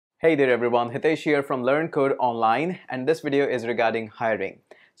Hey there everyone, Hitesh here from LearnCodeOnline, and this video is regarding hiring.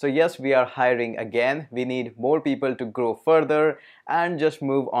 So yes, we are hiring again. We need more people to grow further and just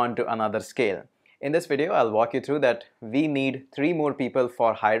move on to another scale. In this video, I'll walk you through that we need 3 more people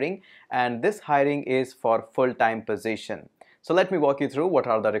for hiring, and this hiring is for full-time position. So let me walk you through what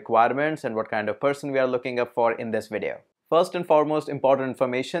are the requirements and what kind of person we are looking up for in this video. First and foremost, important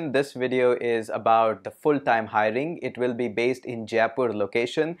information, this video is about the full-time hiring. It will be based in Jaipur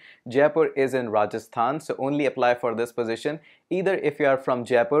location. Jaipur is in Rajasthan, so only apply for this position either if you are from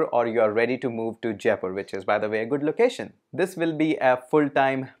Jaipur or you are ready to move to Jaipur, which is, by the way, a good location. This will be a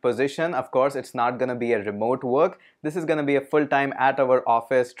full-time position. Of course, it's not going to be a remote work. This is going to be a full-time at our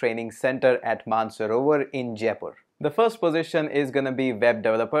office training center at Mansarovar in Jaipur. The first position is going to be web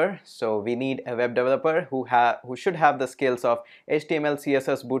developer. So we need a web developer who should have the skills of HTML,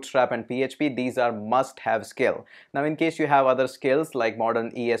 CSS, Bootstrap and PHP. These are must-have skill. Now in case you have other skills like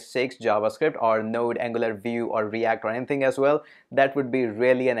modern ES6, JavaScript or Node, Angular, Vue or React or anything as well, that would be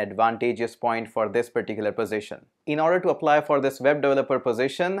really an advantageous point for this particular position. In order to apply for this web developer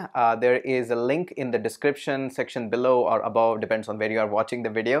position, there is a link in the description section below or above, depends on where you are watching the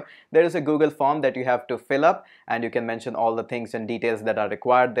video. There is a Google form that you have to fill up, and you can mention all the things and details that are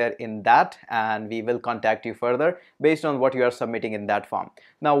required there in that, and we will contact you further based on what you are submitting in that form.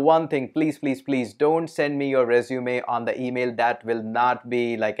 Now one thing, please don't send me your resume on the email. That will not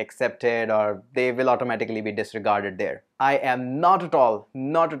be accepted, or they will automatically be disregarded there. I am not at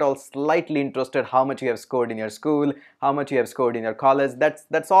all slightly interested how much you have scored in your school, how much you have scored in your college.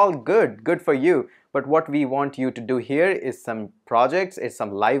 That's all good for you. But what we want you to do here is some projects, is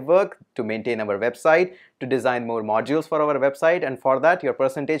some live work to maintain our website, to design more modules for our website, and for that your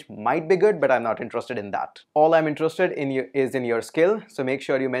percentage might be good, but I'm not interested in that. All I'm interested in is in your skill. So make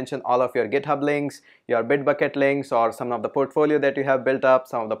sure you mention all of your GitHub links, your Bitbucket links, or some of the portfolio that you have built up,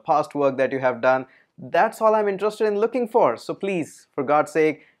 some of the past work that you have done. That's all I'm interested in looking for. So please, for God's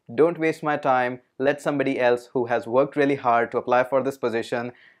sake, don't waste my time. Let somebody else who has worked really hard to apply for this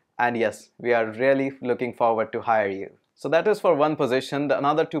position. And yes, we are really looking forward to hire you. So that is for one position. The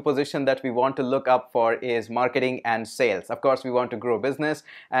another 2 positions that we want to look up for is marketing and sales. Of course, we want to grow business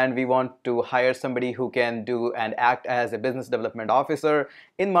and we want to hire somebody who can do and act as a business development officer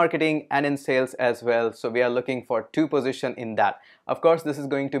in marketing and in sales as well. So we are looking for 2 positions in that. Of course, this is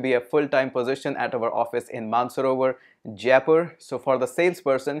going to be a full-time position at our office in Mansarovar, Jaipur. So for the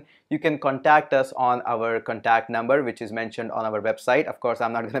salesperson, you can contact us on our contact number, which is mentioned on our website. Of course,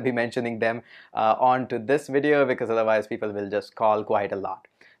 I'm not going to be mentioning them onto this video because otherwise people will just call quite a lot.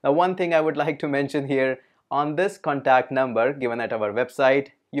 Now, one thing I would like to mention here, on this contact number given at our website,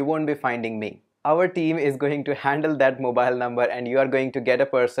 you won't be finding me. Our team is going to handle that mobile number, and you are going to get a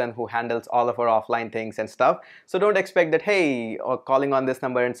person who handles all of our offline things and stuff. So don't expect that, hey, or calling on this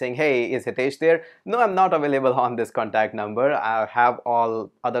number and saying, hey, is Hitesh there? No, I'm not available on this contact number. I have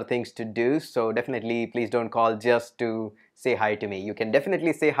all other things to do. So definitely please don't call just to say hi to me. You can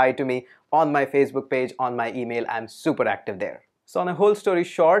definitely say hi to me on my Facebook page, on my email. I'm super active there. So on a whole story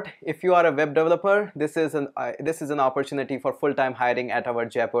short, if you are a web developer, this is an opportunity for full-time hiring at our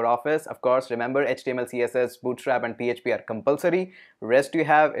Jaipur office. Of course, remember HTML, CSS, Bootstrap and PHP are compulsory. Rest you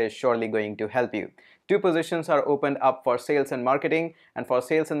have is surely going to help you. 2 positions are opened up for sales and marketing, and for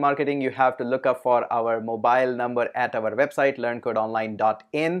sales and marketing you have to look up for our mobile number at our website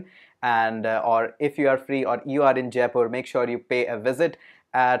learncodeonline.in, and or if you are free or you are in Jaipur, make sure you pay a visit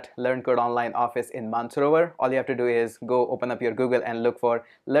at LearnCodeOnline office in Mansarovar. All you have to do is go open up your Google and look for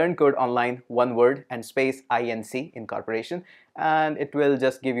LearnCodeOnline, one word, and space INC, incorporation, and it will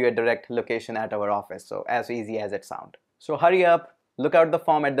just give you a direct location at our office. So as easy as it sounds. So hurry up, look out the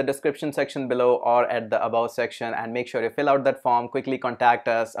form at the description section below or at the about section, and make sure you fill out that form. Quickly contact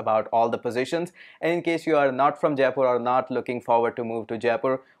us about all the positions. And in case you are not from Jaipur or not looking forward to move to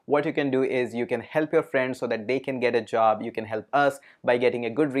Jaipur, what you can do is you can help your friends so that they can get a job. You can help us by getting a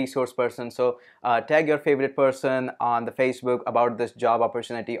good resource person. So tag your favorite person on the Facebook about this job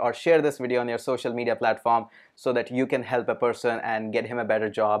opportunity, or share this video on your social media platform so that you can help a person and get him a better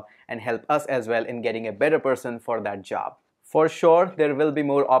job, and help us as well in getting a better person for that job. For sure, there will be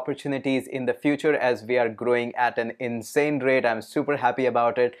more opportunities in the future as we are growing at an insane rate. I'm super happy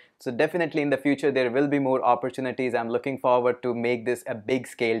about it. So definitely in the future, there will be more opportunities. I'm looking forward to make this a big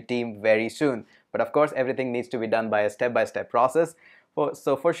scale team very soon. But of course, everything needs to be done by a step-by-step process.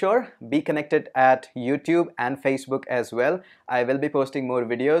 So for sure, be connected at YouTube and Facebook as well. I will be posting more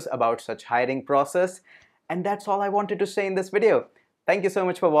videos about such hiring process. And that's all I wanted to say in this video. Thank you so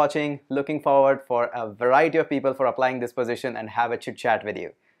much for watching. Looking forward for a variety of people for applying this position and have a chit chat with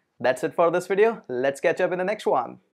you. That's it for this video. Let's catch up in the next one.